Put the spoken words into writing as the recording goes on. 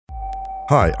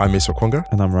Hi, I'm Musa Okwonga.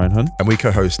 And I'm Ryan Hunn. And we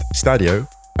co-host Stadio,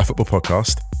 a football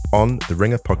podcast on the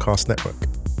Ringer Podcast Network.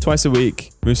 Twice a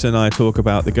week, Musa and I talk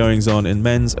about the goings-on in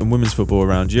men's and women's football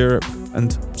around Europe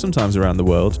and sometimes around the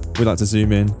world. We like to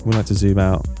zoom in, we like to zoom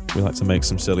out, we like to make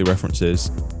some silly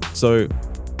references. So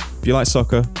if you like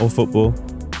soccer or football,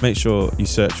 make sure you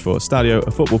search for Stadio,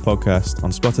 a football podcast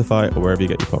on Spotify or wherever you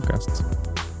get your podcasts.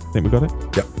 Think we got it?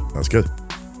 Yep, that's good.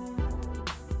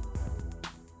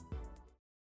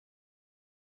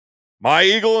 My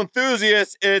Eagle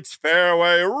enthusiasts, it's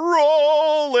Fairway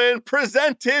Rolling,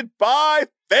 presented by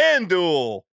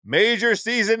FanDuel. Major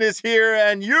season is here,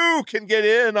 and you can get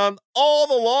in on all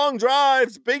the long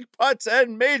drives, big putts,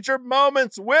 and major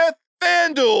moments with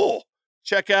FanDuel.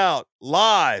 Check out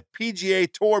live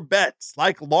PGA Tour bets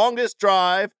like longest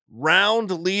drive,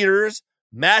 round leaders,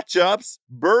 matchups,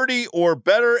 birdie or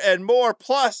better, and more.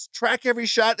 Plus, track every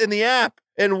shot in the app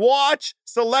and watch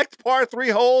select par 3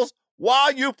 holes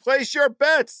while you place your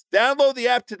bets. Download the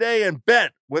app today and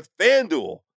bet with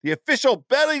FanDuel, the official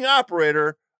betting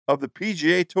operator of the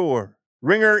PGA Tour.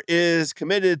 Ringer is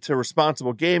committed to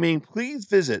responsible gaming. Please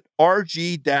visit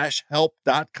rg-help.com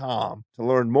to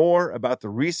learn more about the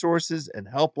resources and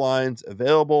helplines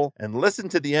available and listen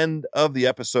to the end of the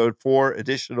episode for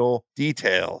additional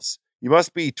details. You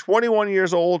must be 21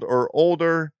 years old or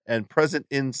older and present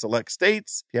in select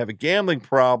states. If you have a gambling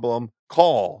problem,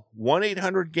 call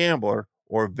 1-800-GAMBLER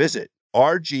or visit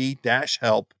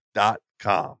rg-help.com.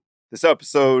 This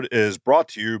episode is brought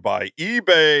to you by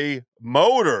eBay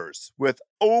Motors. With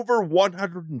over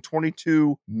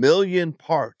 122 million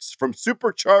parts, from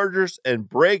superchargers and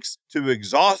brakes to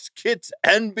exhaust kits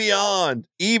and beyond,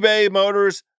 eBay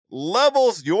Motors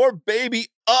levels your baby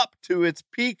up to its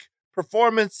peak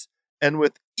performance. And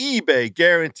with eBay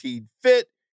Guaranteed Fit,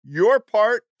 your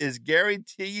part is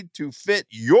guaranteed to fit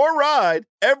your ride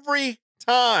every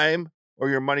time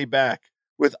or your money back.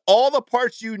 With all the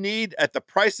parts you need at the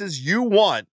prices you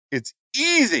want, it's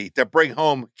easy to bring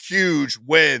home huge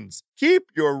wins.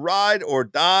 Keep your ride or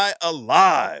die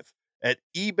alive at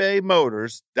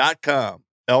ebaymotors.com.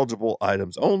 Eligible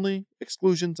items only.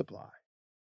 Exclusions apply.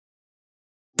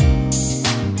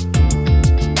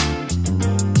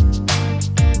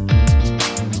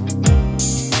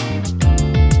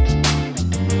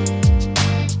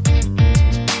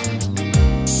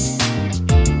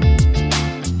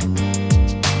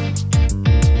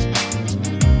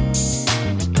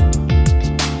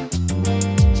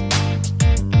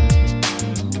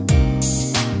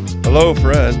 Hello,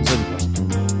 friends, and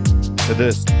welcome to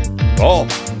this golf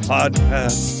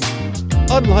podcast,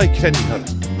 unlike any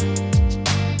other.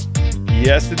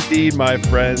 Yes, indeed, my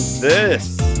friends,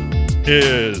 this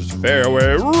is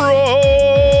Fairway Rolling,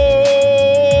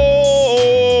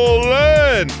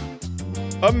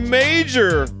 a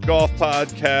major golf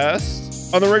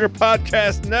podcast on the Ringer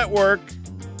Podcast Network.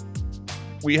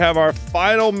 We have our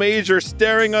final major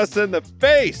staring us in the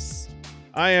face.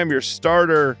 I am your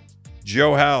starter,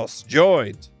 Joe House,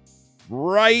 joined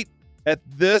right at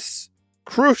this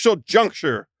crucial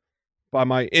juncture by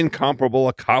my incomparable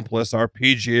accomplice, our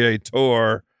PGA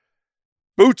Tour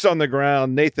boots on the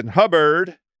ground, Nathan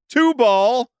Hubbard,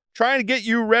 2-ball, trying to get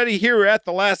you ready here at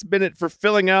the last minute for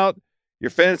filling out your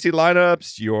fantasy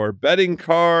lineups, your betting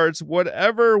cards,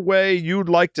 whatever way you'd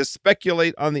like to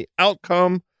speculate on the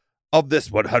outcome of this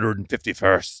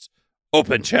 151st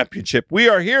Open Championship. We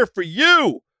are here for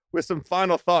you with some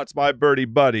final thoughts, my birdie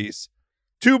buddies.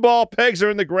 2-ball pegs are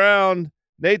in the ground.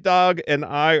 Nate Dogg and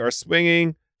I are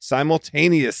swinging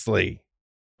simultaneously.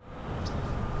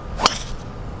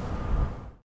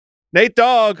 Nate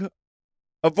Dogg,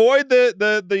 avoid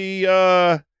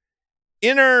the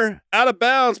inner out of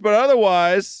bounds, but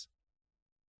otherwise,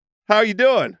 how are you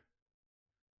doing?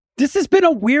 This has been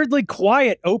a weirdly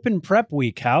quiet Open Prep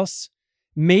week, House.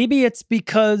 Maybe it's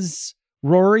because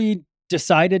Rory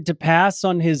decided to pass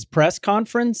on his press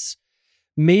conference.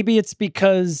 Maybe it's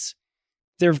because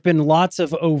there have been lots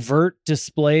of overt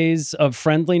displays of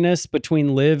friendliness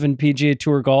between LIV and PGA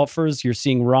Tour golfers. You're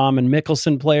seeing Rahm and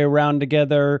Mickelson play around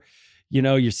together. You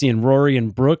know, you're seeing Rory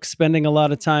and Brooks spending a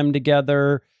lot of time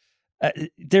together.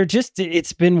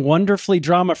 It's been wonderfully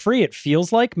drama-free. It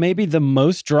feels like maybe the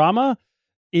most drama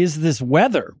is this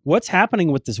weather. What's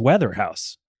happening with this weather,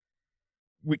 House?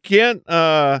 We can't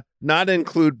not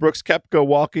include Brooks Koepka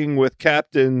walking with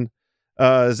Captain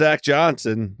Zach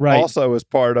Johnson, right, also as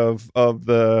part of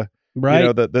the right,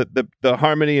 you know, the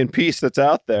harmony and peace that's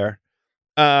out there.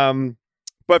 But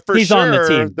for he's sure, on the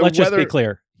team. Let's just be weather,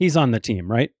 clear. He's on the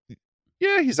team, right?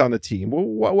 Yeah, he's on the team.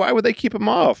 Well, why would they keep him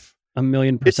off?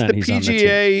 1,000,000%. It's the he's on the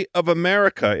PGA team. of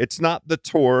America. It's not the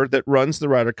tour that runs the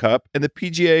Ryder Cup, and the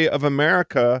PGA of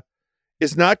America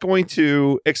is not going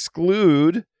to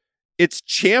exclude its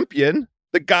champion,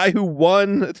 the guy who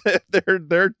won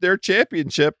their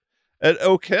championship at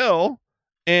Oak Hill.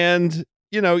 And,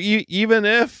 even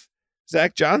if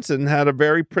Zach Johnson had a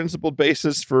very principled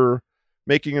basis for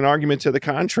making an argument to the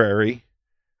contrary,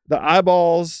 the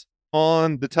eyeballs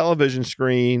on the television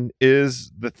screen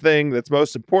is the thing that's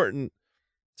most important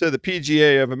to the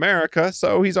PGA of America.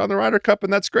 So he's on the Ryder Cup,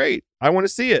 and that's great. I want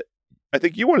to see it. I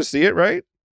think you want to see it, right?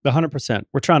 100%.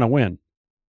 We're trying to win.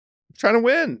 Trying to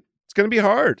win. It's going to be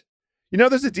hard.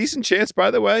 There's a decent chance,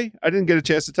 by the way, I didn't get a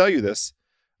chance to tell you this.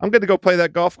 I'm going to go play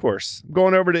that golf course. I'm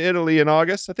going over to Italy in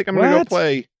August. I think I'm going to go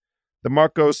play the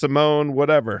Marco Simone,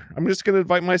 whatever. I'm just going to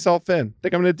invite myself in. I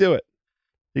think I'm going to do it.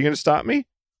 You going to stop me?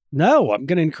 No, I'm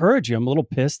going to encourage you. I'm a little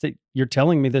pissed that you're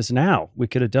telling me this now. We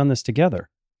could have done this together.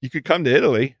 You could come to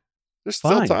Italy. There's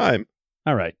still time.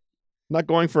 All right. I'm not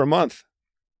going for a month.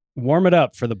 Warm it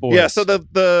up for the boys. Yeah,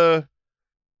 so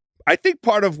I think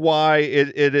part of why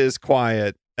it is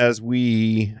quiet as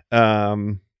we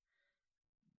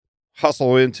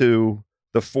hustle into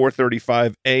the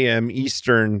 4:35 a.m.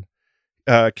 Eastern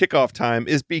kickoff time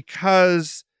is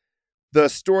because the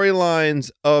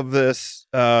storylines of this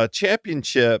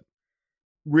championship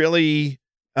really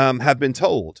have been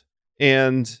told.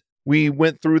 And we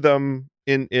went through them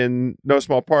in no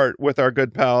small part with our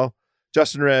good pal,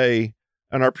 Justin Ray,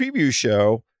 on our preview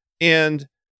show. And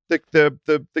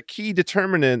the key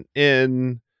determinant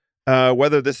in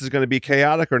whether this is going to be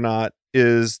chaotic or not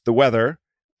is the weather.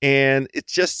 And it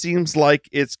just seems like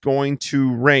it's going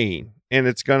to rain, and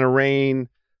it's going to rain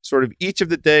sort of each of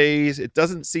the days. It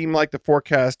doesn't seem like the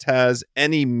forecast has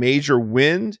any major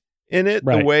wind in it,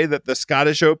 the way that the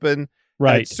Scottish Open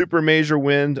had super major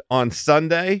wind on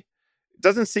Sunday. It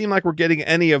doesn't seem like we're getting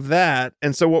any of that.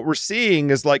 And so what we're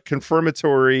seeing is like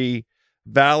confirmatory,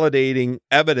 validating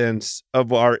evidence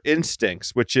of our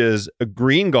instincts, which is a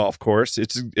green golf course.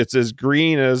 It's as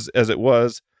green as it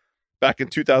was back in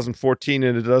 2014,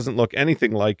 and it doesn't look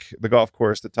anything like the golf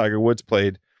course that Tiger Woods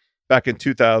played back in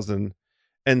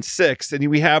 2006. And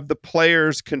we have the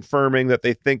players confirming that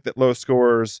they think that low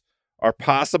scores are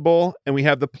possible, and we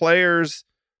have the players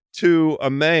to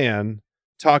a man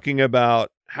talking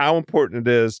about how important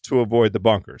it is to avoid the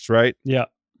bunkers, right? Yeah.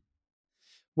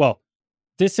 Well,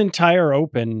 this entire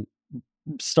Open,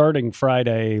 starting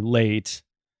Friday late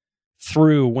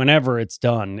through whenever it's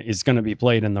done, is going to be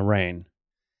played in the rain.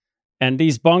 And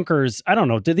these bunkers, I don't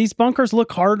know, do these bunkers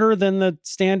look harder than the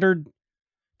standard?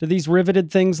 Do these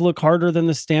riveted things look harder than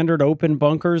the standard Open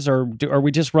bunkers, or are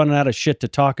we just running out of shit to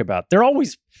talk about? They're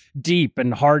always deep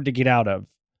and hard to get out of.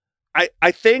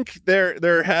 I think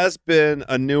there has been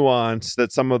a nuance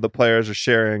that some of the players are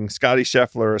sharing. Scotty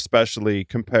Scheffler especially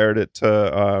compared it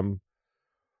to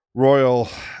Royal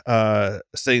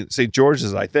St.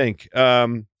 George's, I think,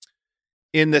 in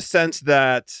the sense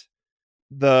that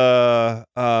there's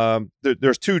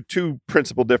two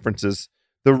principal differences.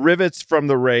 The rivets from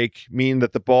the rake mean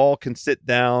that the ball can sit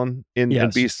down and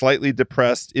be slightly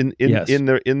depressed in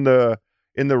the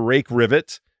rake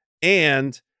rivet,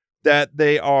 and that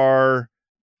they are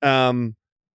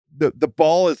the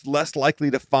ball is less likely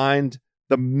to find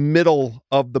the middle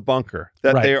of the bunker,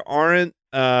 that they aren't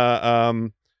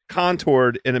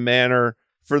contoured in a manner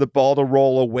for the ball to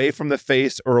roll away from the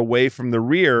face or away from the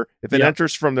rear if it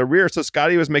enters from the rear. So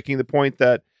Scotty was making the point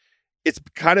that it's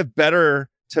kind of better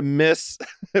to miss,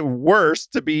 worse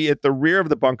to be at the rear of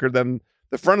the bunker than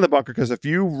the front of the bunker, because if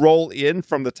you roll in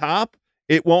from the top,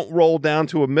 it won't roll down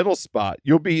to a middle spot.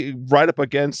 You'll be right up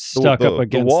against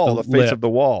the wall, the face of the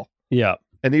wall. Yeah.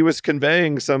 And he was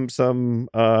conveying some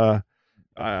I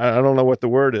don't know what the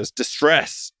word is,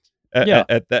 distress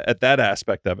at that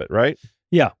aspect of it, right?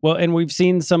 Yeah. Well, and we've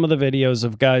seen some of the videos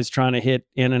of guys trying to hit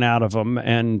in and out of them,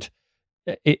 and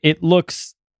it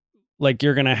looks like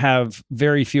you're going to have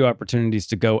very few opportunities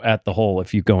to go at the hole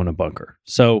if you go in a bunker.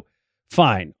 So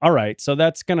fine. All right. So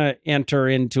that's going to enter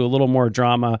into a little more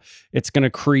drama. It's going to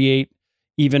create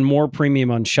even more premium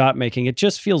on shot making. It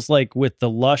just feels like with the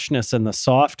lushness and the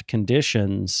soft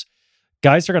conditions,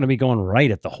 guys are going to be going right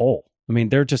at the hole. I mean,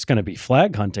 they're just going to be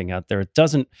flag hunting out there. It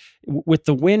doesn't, with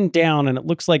the wind down, and it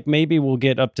looks like maybe we'll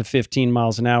get up to 15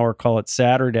 miles an hour, call it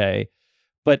Saturday,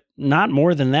 but not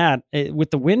more than that.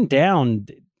 With the wind down,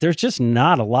 there's just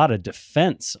not a lot of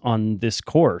defense on this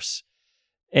course.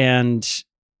 And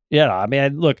yeah, I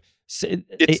mean, look,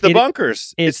 it's the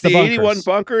bunkers. It's the bunkers. 81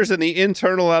 bunkers and the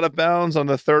internal out of bounds on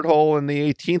the third hole and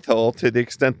the 18th hole, to the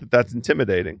extent that that's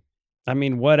intimidating. I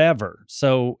mean, whatever.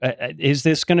 So is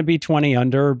this going to be 20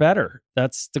 under or better?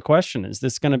 That's the question. Is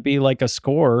this going to be like a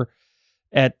score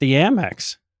at the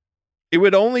Amex? It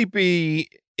would only be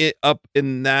it up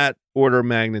in that order of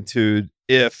magnitude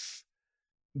if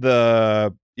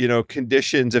the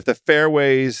conditions, if the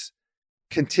fairways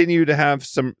continue to have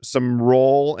some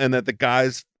roll, and that the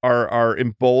guys are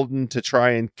emboldened to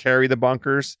try and carry the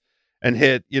bunkers and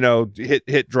hit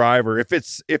driver. If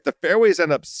the fairways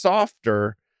end up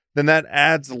softer, then that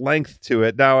adds length to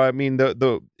it. Now, I mean,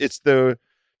 it's the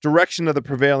direction of the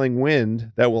prevailing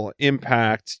wind that will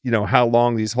impact, how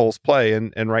long these holes play.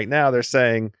 And right now they're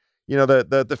saying,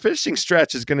 the finishing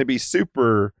stretch is going to be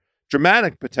super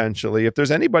dramatic potentially. If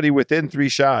there's anybody within 3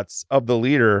 shots of the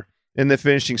leader in the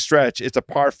finishing stretch, it's a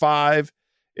par 5,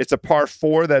 it's a par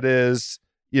 4 that is,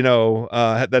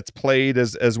 that's played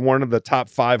as one of the top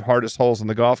 5 hardest holes on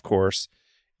the golf course.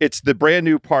 It's the brand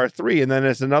new par 3, and then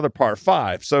it's another par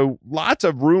 5. So lots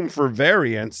of room for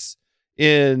variance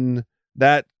in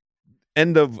that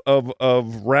end of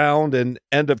round and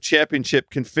end of championship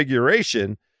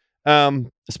configuration.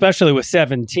 Especially with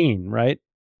 17, right?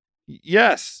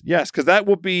 Yes, because that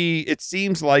will be, it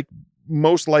seems like,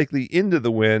 most likely into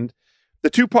the wind. The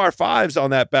 2 par 5s on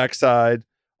that backside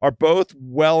are both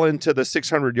well into the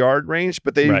 600-yard range,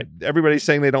 but everybody's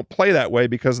saying they don't play that way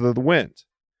because of the wind.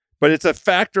 But it's a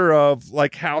factor of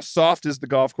like how soft is the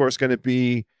golf course going to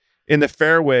be in the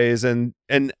fairways, and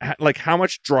like how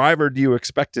much driver do you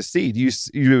expect to see? Do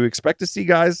you expect to see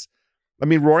guys? I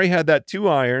mean, Rory had that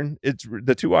 2-iron.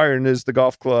 The 2-iron is the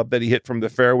golf club that he hit from the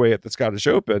fairway at the Scottish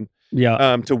Open,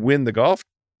 to win the golf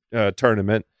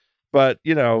tournament. But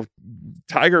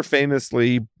Tiger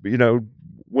famously,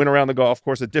 went around the golf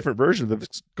course, a different version of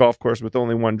the golf course with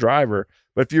only one driver.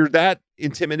 But if you're that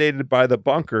intimidated by the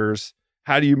bunkers,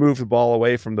 how do you move the ball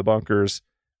away from the bunkers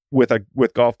with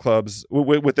golf clubs,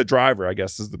 with the driver, I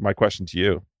guess, is my question to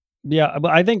you. Yeah, but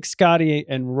I think Scotty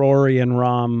and Rory and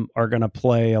Rahm are going to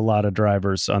play a lot of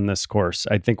drivers on this course.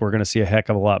 I think we're going to see a heck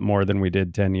of a lot more than we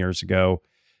did 10 years ago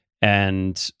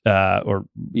or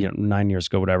 9 years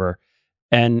ago, whatever.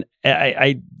 And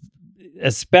I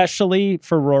especially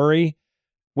for Rory,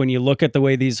 when you look at the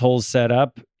way these holes set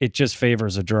up, it just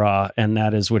favors a draw, and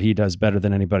that is what he does better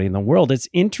than anybody in the world. It's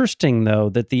interesting, though,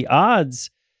 that the odds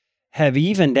have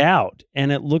evened out,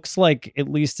 and it looks like, at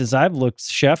least as I've looked,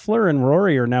 Scheffler and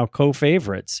Rory are now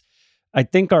co-favorites. I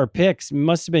think our picks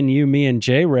must have been you, me, and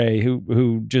J. Ray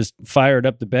who just fired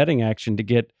up the betting action to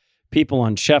get people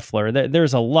on Scheffler.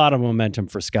 There's a lot of momentum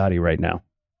for Scotty right now.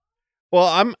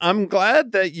 Well, I'm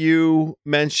glad that you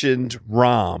mentioned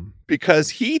Rahm,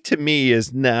 because he, to me,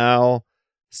 is now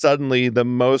suddenly the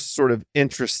most sort of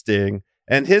interesting,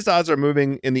 and his odds are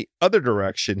moving in the other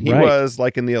direction. He was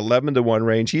like in the 11-1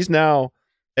 range. He's now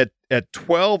at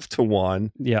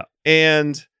 12-1. Yeah.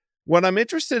 And what I'm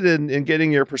interested in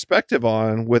getting your perspective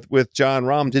on with Jon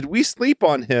Rahm, did we sleep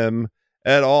on him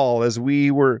at all, as we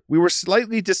were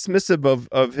slightly dismissive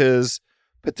of his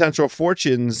potential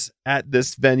fortunes at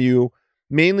this venue,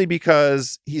 mainly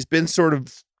because he's been sort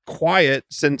of quiet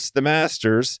since the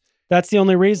Masters. That's the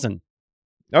only reason.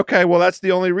 Okay, well, that's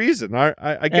the only reason.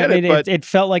 I get it, but it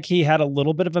felt like he had a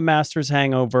little bit of a Masters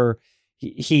hangover.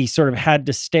 He sort of had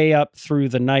to stay up through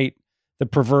the night, the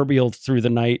proverbial through the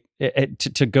night,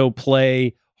 to go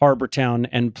play Harbor Town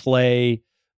and play,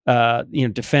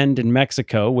 defend in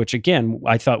Mexico, which again,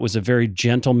 I thought was a very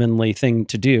gentlemanly thing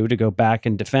to do, to go back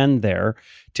and defend there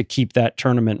to keep that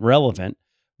tournament relevant.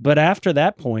 But after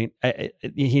that point,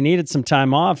 he needed some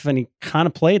time off, and he kind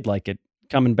of played like it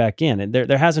coming back in. And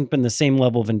there hasn't been the same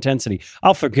level of intensity.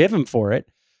 I'll forgive him for it,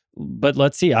 but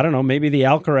let's see. I don't know. Maybe the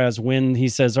Alcaraz win, he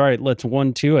says, all right, let's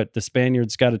 1-2 it. The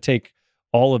Spaniards got to take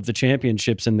all of the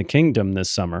championships in the kingdom this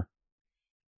summer.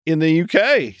 In the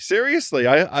UK, seriously,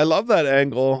 I love that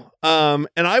angle. And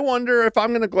I wonder if I'm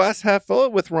going to glass half fill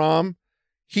it with Rahm.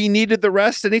 He needed the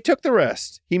rest, and he took the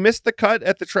rest. He missed the cut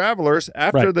at the Travelers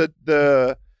after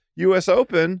the U.S.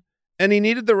 Open, and he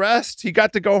needed the rest. He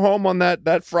got to go home on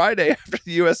that Friday after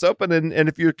the U.S. Open, and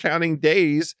if you're counting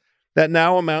days, that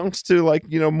now amounts to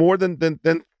more than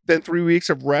 3 weeks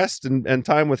of rest and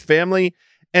time with family,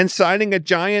 and signing a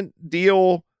giant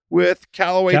deal with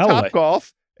Callaway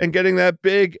Topgolf and getting that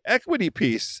big equity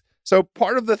piece. So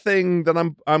part of the thing that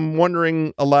I'm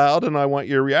wondering aloud, and I want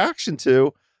your reaction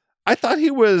to, I thought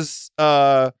he was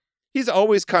he's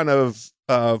always kind of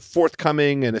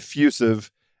forthcoming and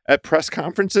effusive at press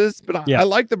conferences, but I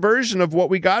like the version of what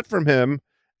we got from him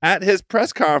at his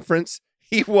press conference.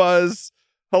 He was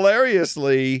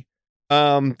hilariously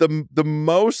the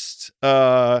most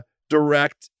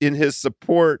direct in his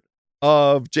support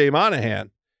of Jay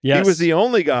Monahan. Yes. He was the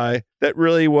only guy that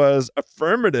really was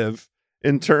affirmative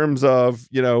in terms of,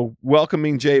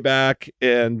 welcoming Jay back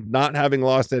and not having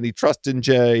lost any trust in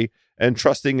Jay and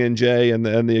trusting in Jay and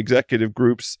the executive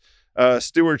group's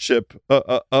stewardship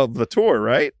of the tour,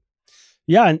 right?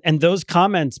 Yeah, and those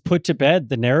comments put to bed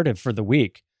the narrative for the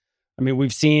week. I mean,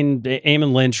 we've seen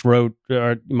Eamon Lynch wrote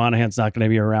Monahan's not going to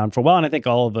be around for a while, and I think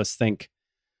all of us think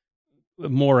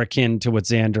more akin to what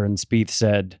Xander and Spieth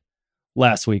said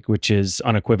last week, which is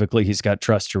unequivocally he's got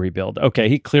trust to rebuild. Okay,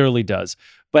 he clearly does.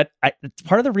 But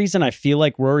part of the reason I feel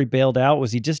like Rory bailed out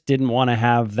was he just didn't want to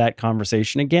have that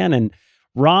conversation again. And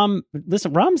Rahm's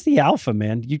the alpha,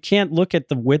 man. You can't look at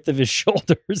the width of his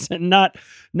shoulders and not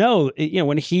know,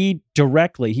 when he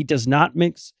does not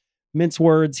mince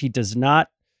words. He does not,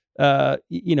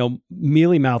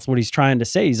 mealy mouth what he's trying to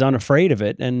say. He's unafraid of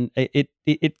it. And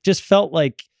it just felt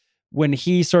like when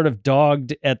he sort of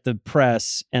dogged at the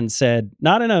press and said,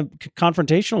 not in a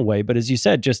confrontational way, but as you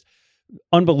said, just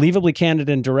unbelievably candid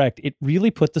and direct, it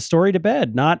really put the story to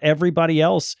bed. Not everybody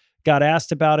else got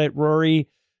asked about it. Rory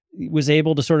was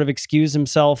able to sort of excuse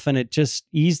himself, and it just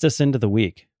eased us into the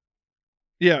week.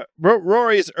 Yeah,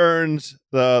 Rory's earned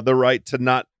the right to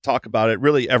not talk about it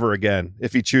really ever again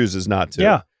if he chooses not to.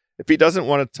 Yeah. If he doesn't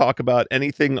want to talk about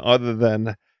anything other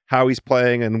than how he's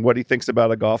playing and what he thinks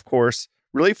about a golf course,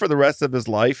 really for the rest of his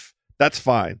life, that's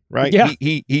fine, right? Yeah.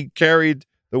 He carried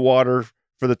the water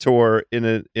for the tour in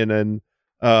a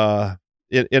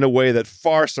way that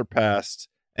far surpassed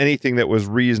anything that was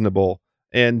reasonable.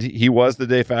 And he was the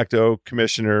de facto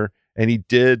commissioner, and he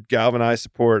did galvanize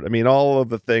support. I mean, all of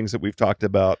the things that we've talked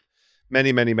about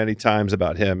many, many, many times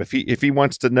about him. If he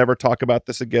wants to never talk about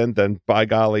this again, then by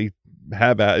golly,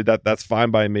 have at it. That's fine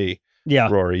by me. Yeah,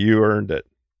 Rory, you earned it.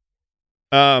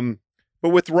 But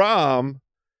with Rahm,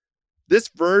 this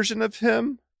version of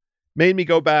him made me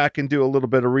go back and do a little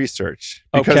bit of research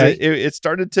because it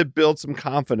started to build some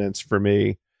confidence for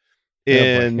me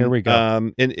in here we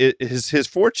go. In his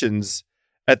fortunes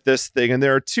at this thing. And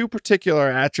there are two particular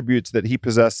attributes that he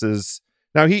possesses.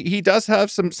 Now he does have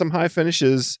some high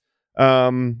finishes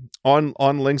on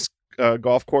links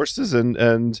golf courses and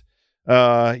in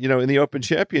the Open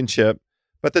Championship.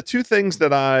 But the two things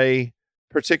that I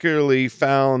particularly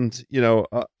found,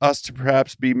 us to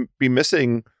perhaps be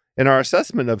missing in our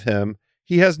assessment of him,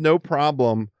 he has no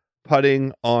problem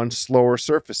putting on slower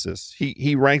surfaces.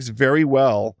 He ranks very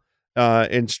well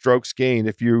in strokes gained.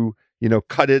 If you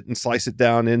cut it and slice it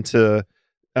down into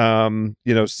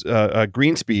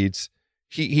green speeds,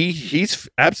 he's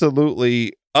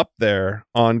absolutely up there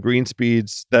on green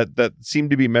speeds that seem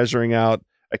to be measuring out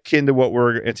akin to what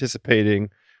we're anticipating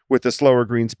with the slower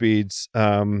green speeds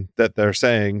that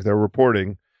they're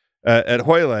reporting at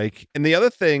Hoylake. And the other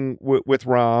thing with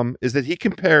Rahm is that he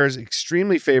compares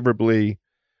extremely favorably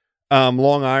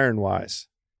long iron wise.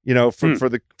 For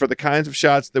the kinds of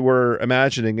shots that we're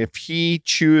imagining, if he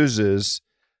chooses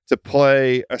to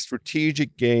play a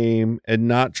strategic game and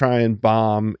not try and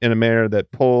bomb in a manner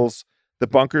that pulls the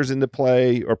bunkers into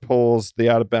play or pulls the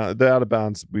out of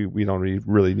bounds, we don't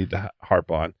really need to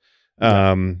harp on.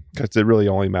 Because it really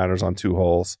only matters on two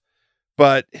holes.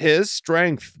 But his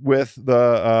strength with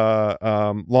the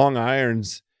long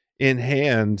irons in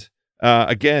hand,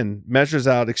 again, measures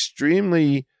out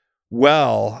extremely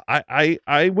well.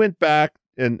 I went back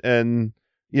and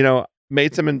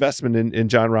made some investment in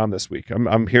Jon Rahm this week.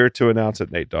 I'm here to announce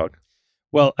it, Nate Dogg.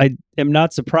 Well, I am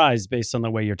not surprised based on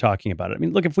the way you're talking about it. I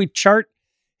mean, look, if we chart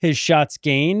his shots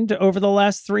gained over the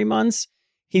last 3 months,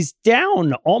 he's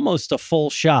down almost a full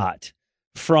shot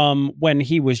from when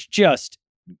he was just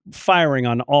firing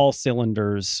on all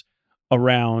cylinders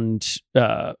around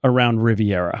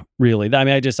Riviera. Really, I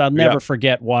mean, I'll never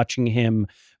forget watching him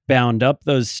bound up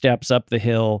those steps up the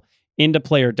hill into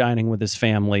player dining with his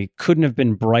family. Couldn't have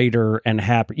been brighter and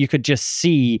happy. You could just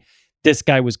see this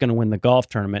guy was going to win the golf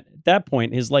tournament. At that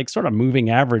point, his sort of moving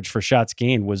average for shots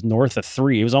gained was north of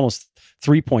 3. It was almost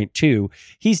 3.2.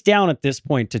 He's down at this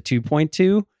point to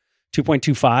 2.2,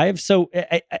 2.25. So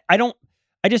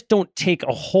I just don't take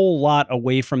a whole lot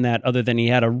away from that other than he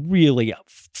had a really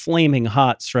flaming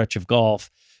hot stretch of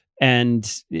golf. And,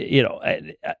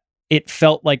 it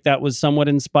felt like that was somewhat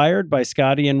inspired by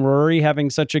Scotty and Rory having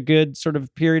such a good sort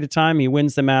of period of time. He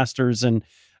wins the Masters, and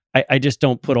I just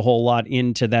don't put a whole lot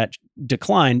into that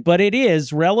decline. But it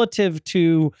is relative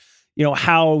to,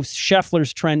 how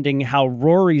Scheffler's trending, how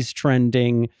Rory's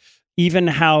trending, even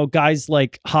how guys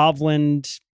like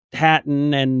Hovland,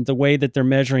 Hatton, and the way that they're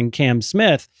measuring Cam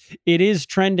Smith, it is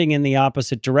trending in the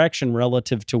opposite direction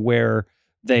relative to where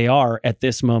they are at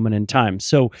this moment in time.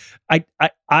 So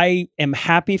I am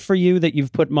happy for you that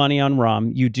you've put money on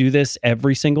Rahm. You do this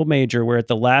every single major where at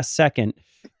the last second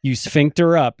you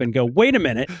sphincter up and go, wait a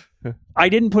minute, I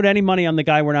didn't put any money on the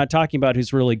guy we're not talking about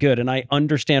who's really good, and I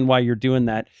understand why you're doing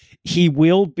that. He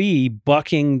will be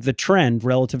bucking the trend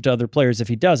relative to other players if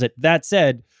he does it. That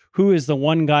said, who is the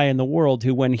one guy in the world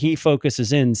who, when he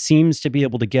focuses in, seems to be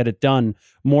able to get it done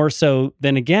more so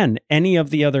than, again, any of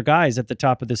the other guys at the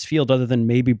top of this field other than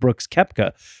maybe Brooks Koepka?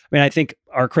 I mean, I think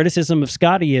our criticism of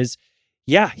Scotty is,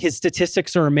 yeah, his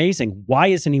statistics are amazing. Why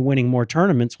isn't he winning more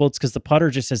tournaments? Well, it's because the putter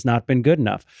just has not been good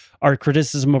enough. Our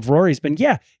criticism of Rory's been,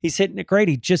 yeah, he's hitting it great.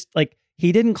 He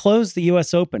didn't close the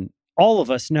U.S. Open. All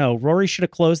of us know Rory should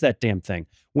have closed that damn thing.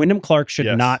 Wyndham Clark should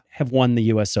not have won the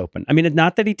U.S. Open. I mean,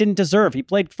 not that he didn't deserve. He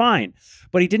played fine,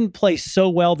 but he didn't play so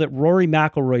well that Rory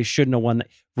McIlroy shouldn't have won.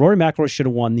 Rory McIlroy should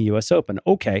have won the U.S. Open.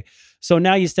 Okay, so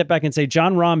now you step back and say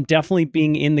Jon Rahm definitely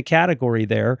being in the category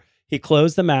there. He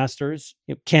closed the Masters.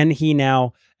 Can he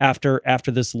now, after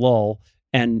this lull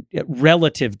and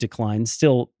relative decline,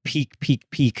 still peak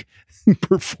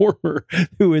performer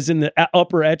who is in the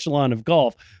upper echelon of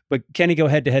golf? But can he go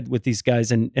head to head with these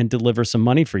guys and deliver some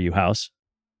money for you, House?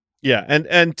 Yeah,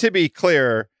 and to be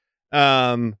clear,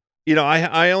 I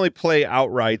only play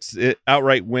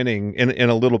outright winning in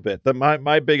a little bit.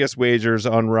 My biggest wagers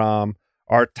on Rahm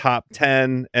are top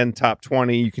 10 and top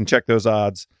 20. You can check those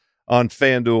odds on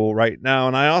FanDuel right now.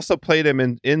 And I also played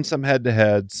him in some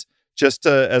head-to-heads just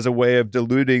as a way of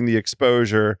diluting the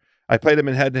exposure. I played him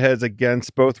in head-to-heads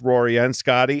against both Rory and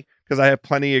Scotty because I have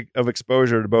plenty of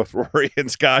exposure to both Rory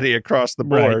and Scotty across the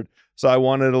board. Right. So I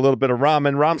wanted a little bit of Rahm,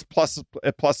 and Rahm's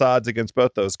plus odds against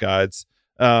both those guys,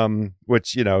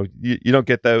 which, you don't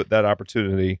get that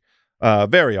opportunity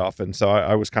very often. So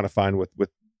I was kind of fine with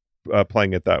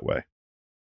playing it that way.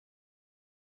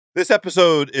 This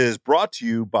episode is brought to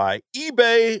you by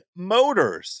eBay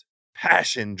Motors.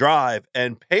 Passion, drive,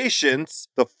 and patience.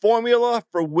 The formula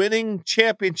for winning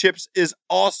championships is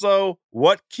also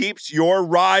what keeps your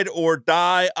ride or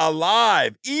die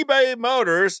alive. eBay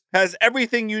Motors has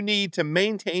everything you need to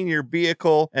maintain your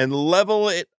vehicle and level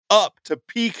it up to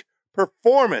peak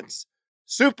performance.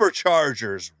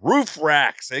 Superchargers, roof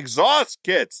racks, exhaust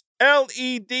kits,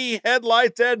 LED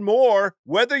headlights, and more.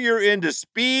 Whether you're into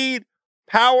speed,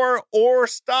 power, or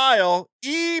style,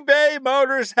 eBay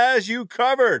Motors has you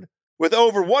covered. With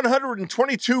over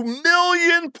 122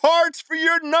 million parts for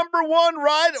your number one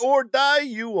ride or die,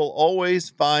 you will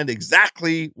always find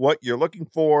exactly what you're looking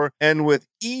for. And with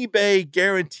eBay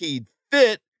Guaranteed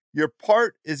Fit, your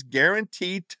part is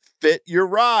guaranteed to fit your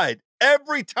ride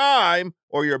every time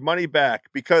or your money back.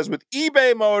 Because with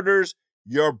eBay Motors,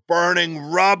 you're burning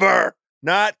rubber,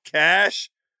 not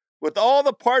cash. With all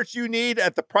the parts you need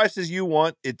at the prices you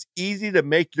want, it's easy to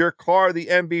make your car the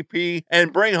MVP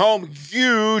and bring home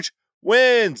huge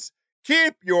wins.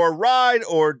 Keep your ride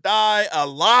or die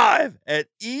alive at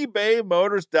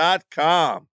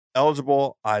ebaymotors.com.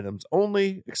 Eligible items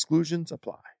only. Exclusions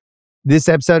apply. This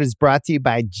episode is brought to you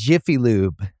by Jiffy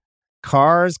Lube.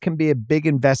 Cars can be a big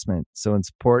investment, so it's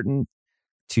important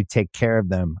to take care of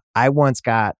them. I once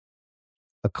got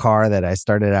a car that I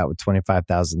started out with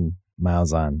 25,000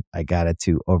 miles on. I got it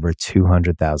to over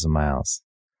 200,000 miles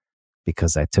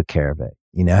because I took care of it.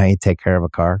 You know how you take care of a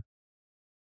car?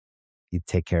 You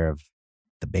take care of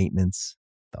the maintenance,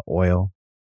 the oil,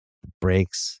 the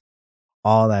brakes,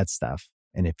 all that stuff.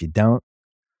 And if you don't,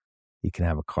 you can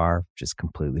have a car just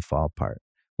completely fall apart.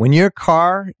 When your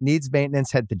car needs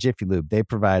maintenance, head to Jiffy Lube. They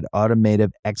provide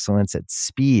automotive excellence at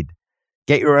speed.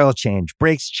 Get your oil change,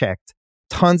 brakes checked,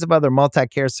 tons of other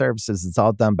multi-care services. It's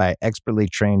all done by expertly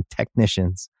trained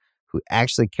technicians who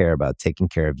actually care about taking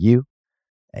care of you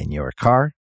and your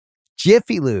car.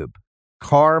 Jiffy Lube,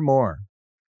 car more.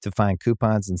 To find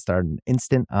coupons and start an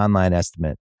instant online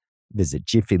estimate, visit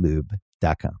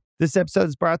jiffylube.com. This episode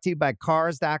is brought to you by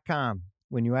Cars.com.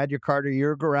 When you add your car to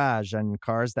your garage on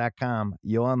Cars.com,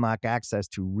 you'll unlock access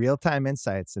to real-time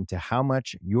insights into how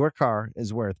much your car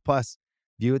is worth. Plus,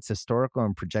 view its historical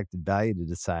and projected value to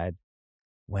decide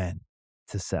when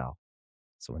to sell.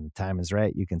 So when the time is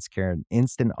right, you can secure an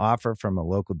instant offer from a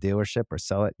local dealership or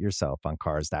sell it yourself on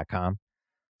Cars.com.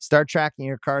 Start tracking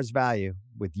your car's value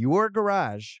with your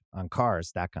garage on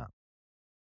Cars.com.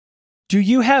 Do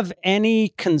you have any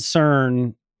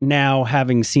concern now,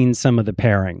 having seen some of the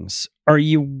pairings? Are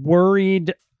you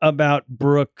worried about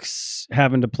Brooks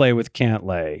having to play with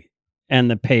Cantlay and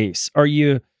the pace?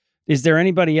 Is there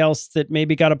anybody else that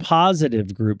maybe got a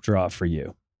positive group draw for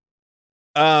you?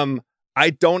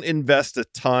 I don't invest a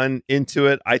ton into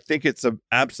it. I think it's an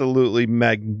absolutely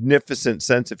magnificent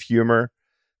sense of humor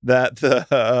that the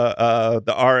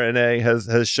RNA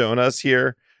has shown us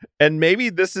here. And maybe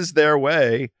this is their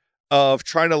way of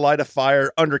trying to light a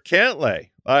fire under Cantlay.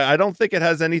 I don't think it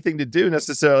has anything to do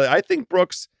necessarily. I think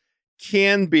Brooks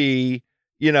can be,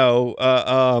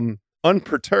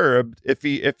 unperturbed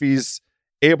if he's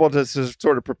able to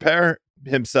sort of prepare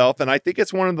himself. And I think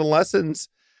it's one of the lessons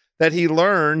that he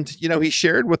learned. He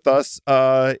shared with us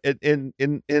in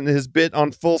his bit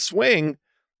on Full Swing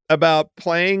about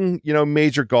playing,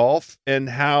 major golf and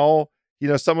how,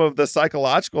 some of the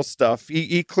psychological stuff.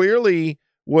 He clearly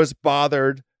was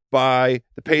bothered by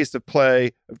the pace of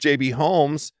play of JB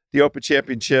Holmes, the Open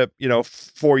Championship,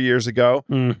 4 years ago.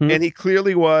 Mm-hmm. And he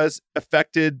clearly was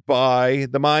affected by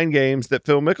the mind games that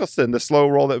the slow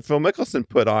roll that Phil Mickelson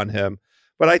put on him.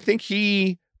 But I think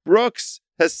Brooks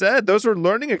has said those are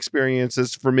learning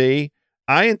experiences for me.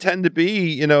 I intend to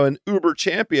be, an uber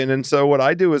champion. And so what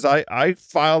I do is I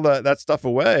file that stuff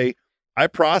away. I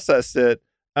process it.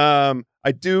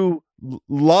 I do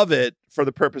love it for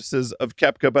the purposes of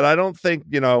Koepka, but I don't think,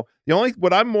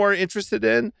 what I'm more interested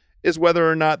in is whether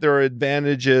or not there are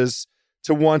advantages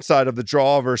to one side of the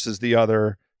draw versus the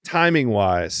other, timing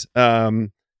wise.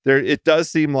 It does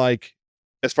seem like,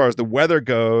 as far as the weather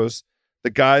goes, the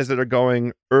guys that are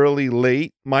going early,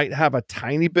 late might have a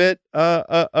tiny bit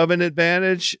of an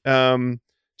advantage,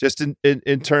 just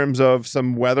in terms of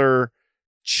some weather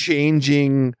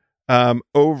changing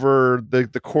over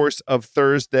the course of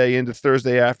Thursday into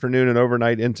Thursday afternoon and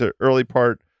overnight into early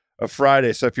part of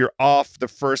Friday. So if you're off the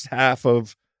first half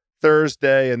of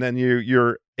Thursday and then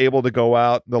you're able to go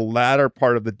out the latter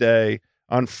part of the day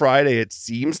on Friday, it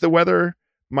seems the weather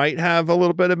might have a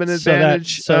little bit of an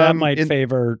advantage. So that might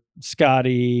favor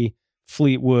Scotty,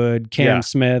 Fleetwood, Cam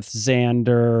Smith,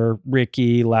 Xander,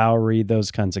 Ricky, Lowry,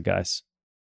 those kinds of guys.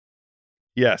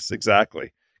 Yes,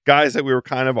 exactly. Guys that we were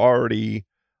kind of already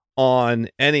on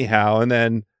anyhow. And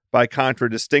then by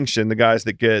contradistinction, the guys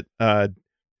that get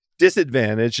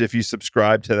disadvantaged if you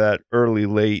subscribe to that early,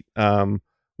 late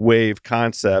wave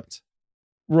concept.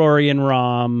 Rory and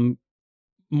Rahm,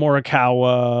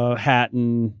 Morikawa,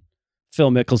 Hatton,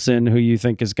 Phil Mickelson, who you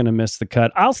think is going to miss the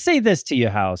cut. I'll say this to you,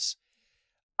 House.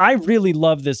 I really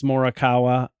love this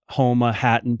Morikawa, Homa,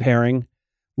 Hatton pairing.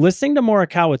 Listening to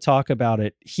Morikawa talk about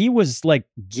it, he was like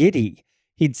giddy.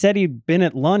 He'd said he'd been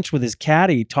at lunch with his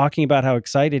caddy talking about how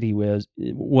excited he was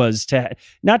to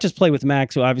not just play with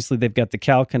Max, who obviously they've got the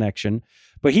Cal connection,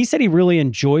 but he said he really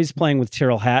enjoys playing with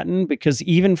Tyrrell Hatton because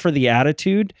even for the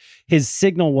attitude, his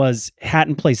signal was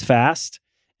Hatton plays fast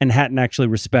and Hatton actually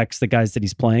respects the guys that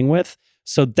he's playing with.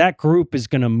 So that group is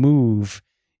going to move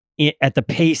at the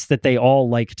pace that they all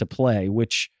like to play,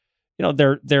 which,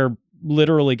 they're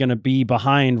literally going to be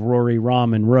behind Rory,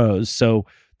 Rahm, and Rose. So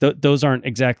those aren't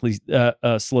exactly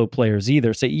slow players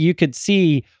either. So you could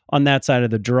see on that side of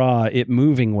the draw it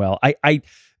moving well. I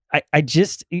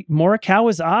just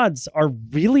Morikawa's odds are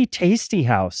really tasty,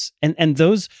 House, and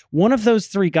one of those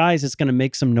three guys is going to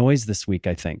make some noise this week,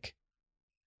 I think.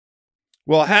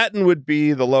 Well, Hatton would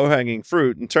be the low hanging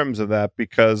fruit in terms of that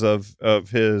because of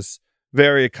his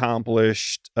very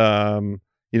accomplished,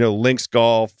 links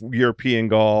golf, European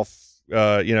golf.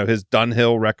 His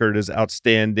Dunhill record is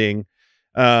outstanding.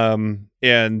 And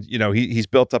he's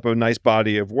built up a nice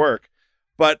body of work,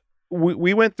 but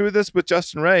we went through this with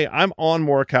Justin Ray. I'm on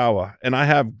Morikawa and I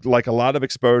have like a lot of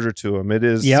exposure to him. It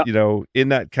is, in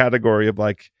that category of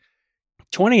like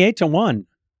 28-1.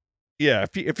 Yeah.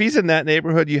 If he's in that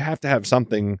neighborhood, you have to have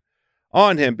something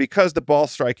on him because the ball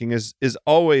striking is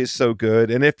always so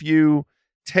good. And if you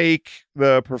take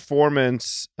the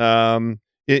performance,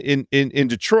 in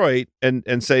Detroit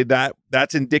and say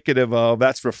that's indicative of,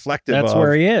 that's reflective that's of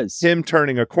where he is, him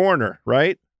turning a corner,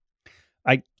 right?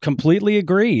 I completely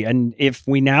agree. And if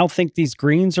we now think these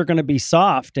greens are going to be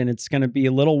soft and it's going to be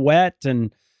a little wet,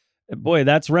 and boy,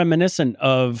 that's reminiscent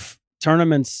of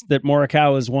tournaments that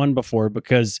Morikawa has won before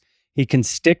because he can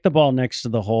stick the ball next to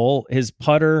the hole. His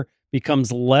putter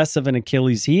becomes less of an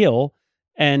Achilles heel.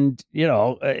 And,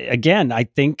 again, I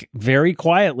think very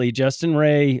quietly, Justin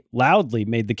Ray loudly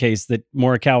made the case that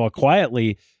Morikawa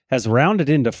quietly has rounded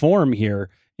into form here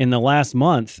in the last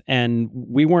month, and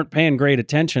we weren't paying great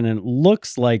attention. And it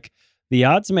looks like the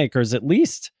odds makers, at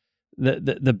least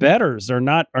the bettors, are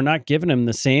not giving him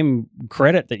the same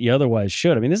credit that you otherwise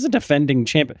should. I mean, this is a defending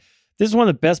champion. This is one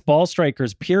of the best ball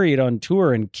strikers, period, on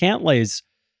tour, and Cantlay's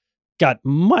got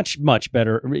much, much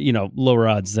better, lower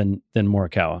odds than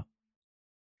Morikawa.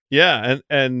 Yeah,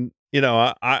 and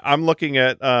I'm looking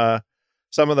at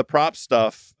some of the prop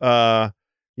stuff.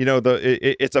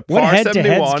 It's a par what head-to-heads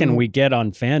 71. can we get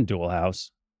on FanDuel,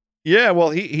 House? Yeah, well,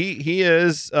 he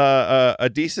is a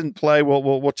decent play.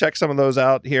 We'll check some of those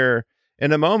out here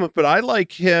in a moment. But I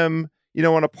like him,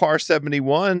 on a par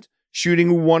 71,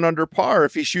 shooting 1 under par.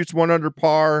 If he shoots 1 under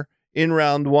par in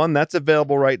round one, that's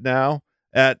available right now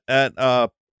at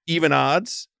even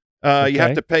odds. You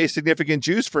have to pay significant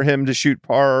juice for him to shoot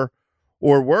par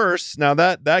or worse. Now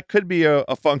that could be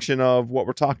a function of what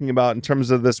we're talking about in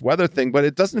terms of this weather thing, but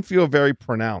it doesn't feel very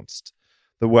pronounced,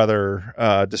 the weather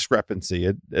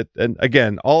discrepancy. And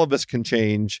again, all of this can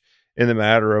change in a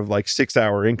matter of like 6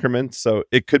 hour increments. So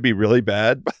it could be really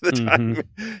bad by the time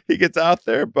he gets out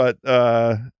there. But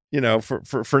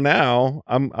for now,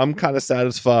 I'm kind of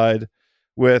satisfied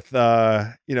with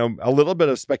a little bit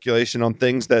of speculation on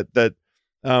things that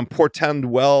portend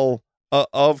well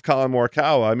of Collin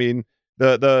Morikawa. I mean,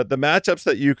 the matchups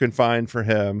that you can find for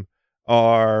him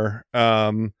are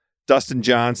Dustin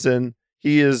Johnson.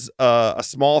 He is a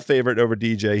small favorite over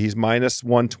DJ. He's minus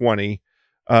 120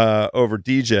 over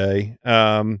DJ.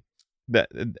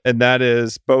 That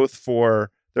is both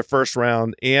for the first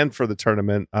round and for the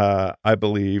tournament, I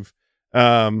believe.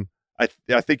 I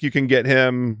think you can get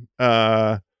him.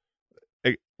 All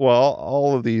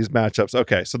of these matchups.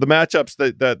 Okay, so the matchups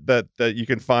that you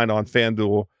can find on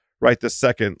FanDuel right this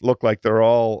second look like they're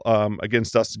all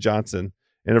against Dustin Johnson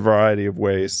in a variety of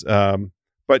ways.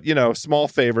 But small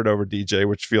favorite over DJ,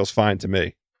 which feels fine to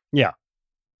me. Yeah,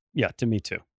 to me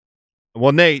too.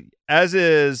 Well, Nate, as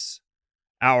is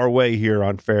our way here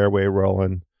on Fairway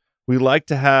Rolling, we like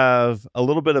to have a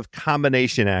little bit of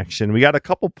combination action. We got a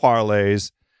couple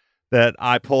parlays that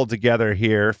I pulled together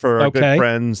here for our good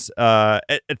friends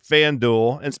at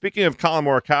FanDuel. And speaking of Collin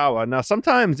Morikawa, now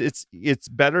sometimes it's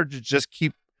better to just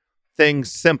keep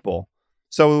things simple.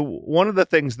 So one of the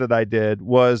things that I did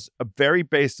was a very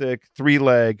basic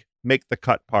 3-leg make the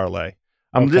cut parlay.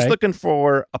 I'm just looking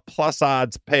for a plus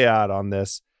odds payout on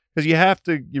this, because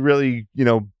you really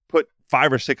put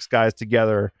 5 or 6 guys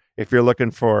together if you're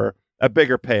looking for a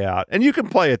bigger payout, and you can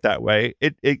play it that way.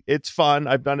 It's fun.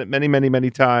 I've done it many, many,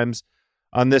 many times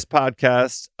on this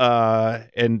podcast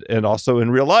and also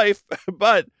in real life.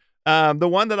 But the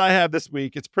one that I have this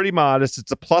week, it's pretty modest.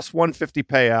 It's a plus 150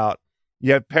 payout.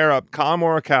 You have pair up Collin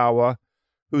Morikawa,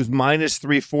 who's minus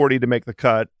 340 to make the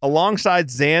cut, alongside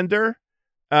Xander,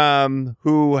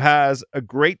 who has a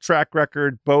great track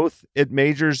record both at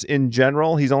majors in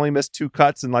general. He's only missed 2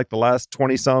 cuts in like the last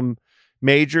 20 some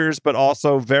majors, but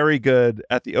also very good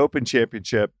at the Open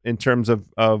Championship in terms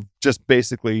of just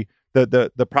basically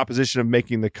the proposition of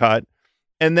making the cut.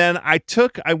 And then I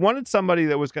wanted somebody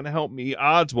that was going to help me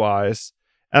odds wise,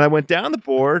 and I went down the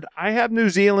board. I have New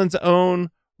Zealand's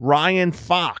own Ryan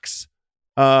Fox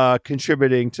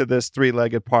contributing to this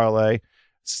 3-legged parlay.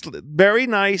 Very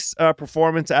nice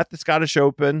performance at the Scottish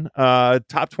Open,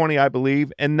 top 20, I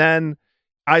believe. And then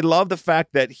I love the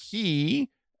fact that he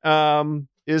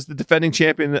is the defending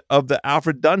champion of the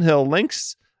Alfred Dunhill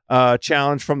Links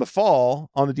Challenge from the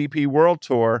fall on the DP World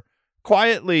Tour.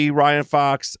 Quietly, Ryan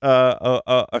Fox,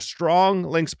 a strong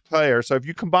links player. So if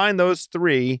you combine those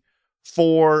 3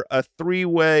 for a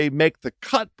 3-way make the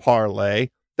cut parlay,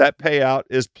 that payout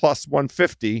is plus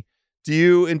 150. Do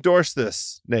you endorse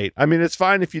this, Nate? I mean, it's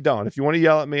fine if you don't. If you want to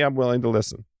yell at me, I'm willing to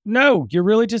listen. No, you're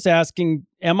really just asking,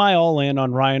 am I all in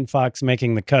on Ryan Fox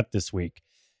making the cut this week?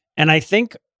 And I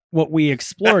think what we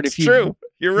explored, That's if you true.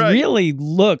 You're right. really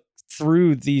look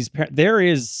through these, there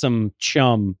is some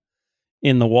chum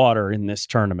in the water in this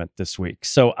tournament this week.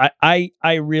 So I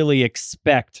really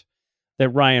expect that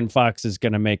Ryan Fox is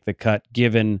going to make the cut,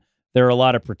 given there are a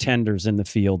lot of pretenders in the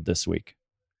field this week.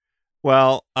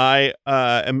 Well, I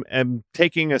am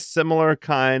taking a similar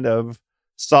kind of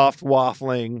soft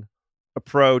waffling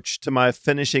approach to my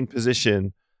finishing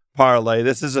position parlay.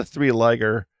 This is a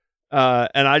 3-legger,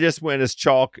 and I just went as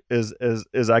chalk as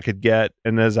I could get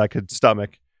and as I could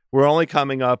stomach. We're only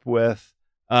coming up with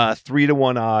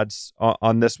 3-to-1 odds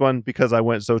on this one because I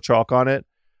went so chalk on it.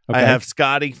 Okay. I have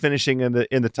Scotty finishing in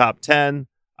the top 10.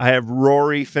 I have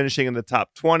Rory finishing in the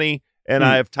top 20, and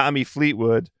I have Tommy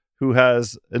Fleetwood, who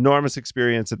has enormous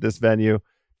experience at this venue,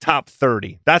 top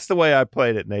 30. That's the way I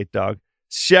played it, Nate Dogg.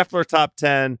 Scheffler top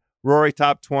 10, Rory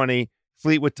top 20,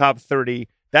 Fleetwood top 30.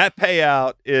 That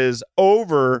payout is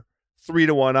over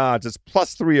 3-to-1 odds. It's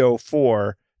plus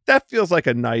 304. That feels like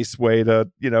a nice way to,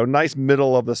 nice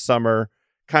middle of the summer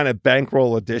kind of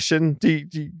bankroll addition. Do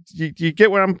you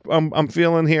get what I'm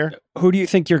feeling here? Who do you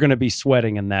think you're going to be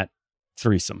sweating in that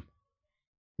threesome?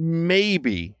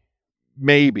 Maybe.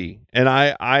 And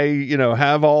I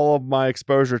have all of my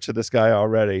exposure to this guy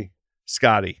already.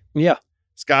 Scotty. Yeah.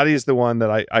 Scotty is the one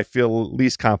that I feel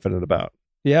least confident about.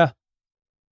 Yeah.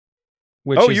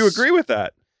 You agree with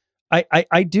that?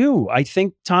 I do. I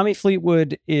think Tommy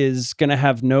Fleetwood is going to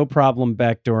have no problem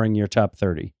backdooring your top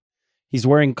 30. He's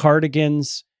wearing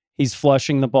cardigans. He's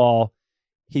flushing the ball.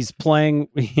 He's playing,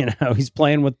 he's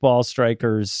playing with ball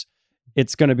strikers.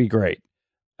 It's going to be great.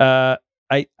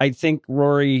 I think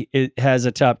Rory has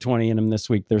a top 20 in him this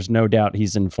week. There's no doubt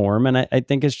he's in form. And I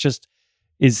think it's just,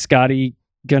 is Scotty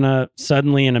going to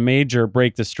suddenly in a major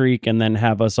break the streak and then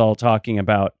have us all talking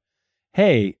about,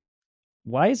 hey,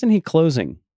 why isn't he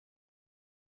closing?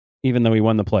 Even though he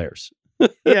won the Players.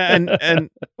 Yeah, and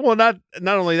well, not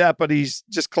only that, but he's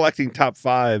just collecting top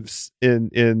fives in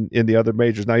the other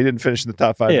majors. Now he didn't finish in the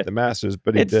top five at the Masters,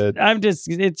 but he did.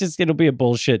 It'll be a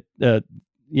bullshit, but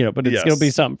it'll be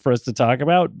something for us to talk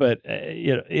about. But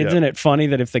isn't it funny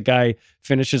that if the guy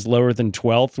finishes lower than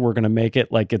 12th, we're going to make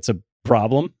it like it's a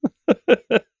problem?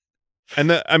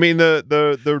 And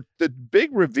the big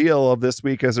reveal of this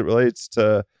week as it relates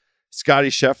to Scotty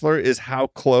Scheffler is how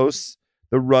close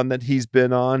the run that he's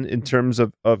been on in terms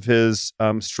of his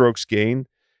strokes gain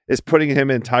is putting him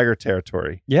in Tiger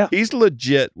territory. Yeah. He's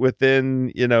legit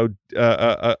within,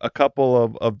 a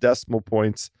couple of decimal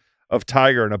points of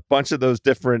Tiger in a bunch of those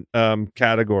different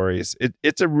categories.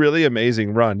 It's a really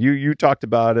amazing run. You talked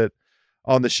about it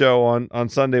on the show on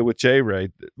Sunday with Jay Ray.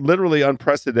 Literally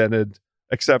unprecedented,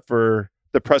 except for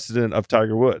the precedent of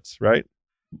Tiger Woods, right?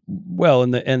 Well,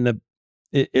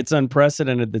 it's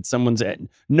unprecedented that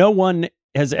no one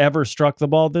has ever struck the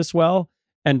ball this well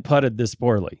and putted this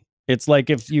poorly. It's like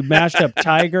if you mashed up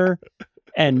Tiger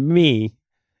and me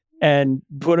and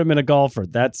put him in a golfer,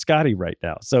 that's Scotty right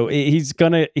now. So he's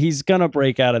gonna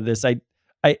break out of this. I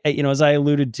as I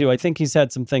alluded to, I think he's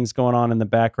had some things going on in the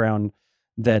background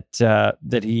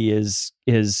that he is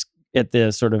at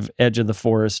the sort of edge of the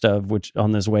forest of which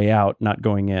on his way out, not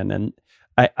going in. And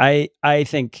I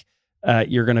think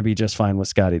you're going to be just fine with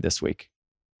Scotty this week.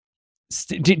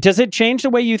 Does it change the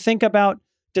way you think about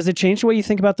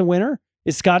the winner?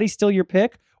 Is Scotty still your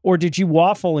pick, or did you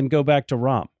waffle and go back to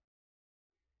Rahm?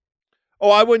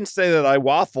 Oh, I wouldn't say that I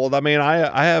waffled. I mean,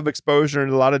 I have exposure in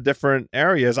a lot of different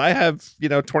areas. I have,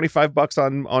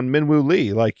 $25 on Minwoo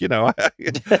Lee. Like,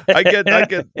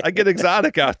 I get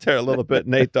exotic out there a little bit,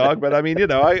 Nate Dogg. But I mean,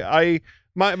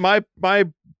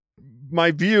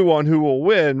 my view on who will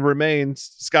win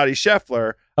remains Scotty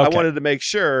Scheffler. Okay. I wanted to make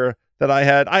sure that I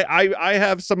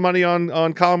have some money on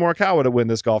Colin Morikawa to win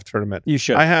this golf tournament. You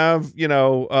should. I have,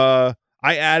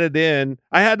 I added in.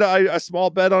 I had a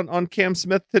small bet on Cam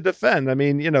Smith to defend. I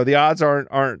mean, the odds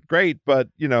aren't great, but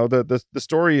the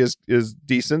story is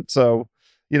decent. So,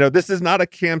 this is not a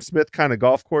Cam Smith kind of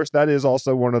golf course. That is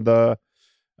also one of the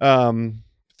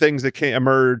things that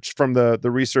emerged from the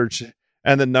research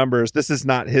and the numbers. This is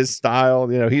not his style.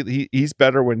 He's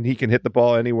better when he can hit the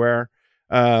ball anywhere.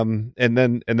 And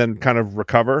then kind of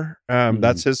recover.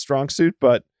 That's his strong suit,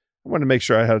 but I wanted to make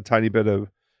sure I had a tiny bit of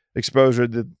exposure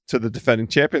to the defending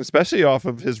champion, especially off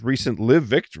of his recent live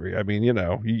victory. I mean,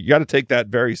 you got to take that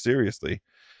very seriously,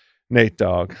 Nate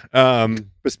Dogg. But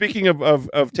speaking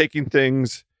of taking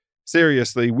things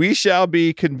seriously, we shall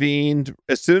be convened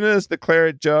as soon as the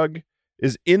claret jug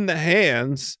is in the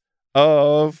hands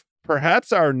of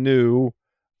perhaps our new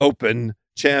Open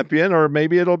champion, or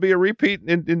maybe it'll be a repeat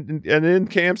in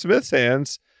Cam Smith's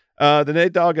hands. The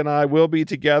Nate Dogg and I will be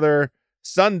together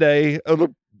Sunday.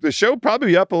 The show probably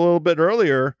be up a little bit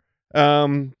earlier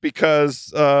because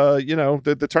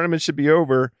the tournament should be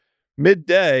over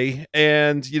midday,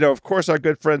 and of course our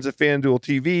good friends at FanDuel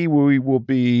TV, we will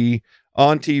be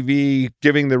on TV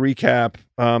giving the recap.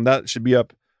 That should be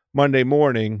up Monday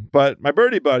morning. But my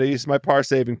birdie buddies, my par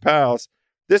saving pals,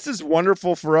 this is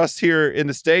wonderful for us here in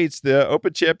the States. The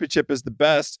Open Championship is the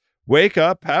best. Wake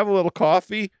up, have a little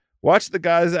coffee, watch the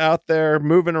guys out there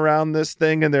moving around this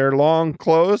thing in their long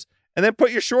clothes, and then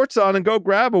put your shorts on and go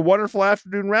grab a wonderful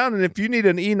afternoon round. And if you need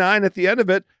an E9 at the end of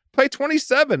it, play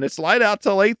 27. It's light out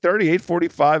till 8:30,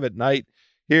 8:45 at night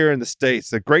here in the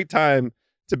States. A great time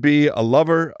to be a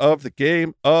lover of the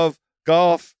game of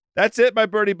golf. That's it, my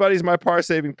birdie buddies, my par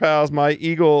saving pals, my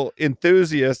Eagle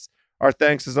enthusiasts. Our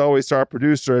thanks, as always, to our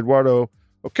producer, Eduardo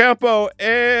Ocampo,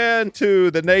 and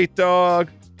to the Nate Dogg.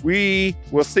 We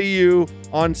will see you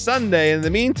on Sunday. In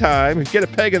the meantime, if you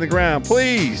get a peg in the ground,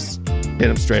 please hit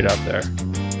them straight out there.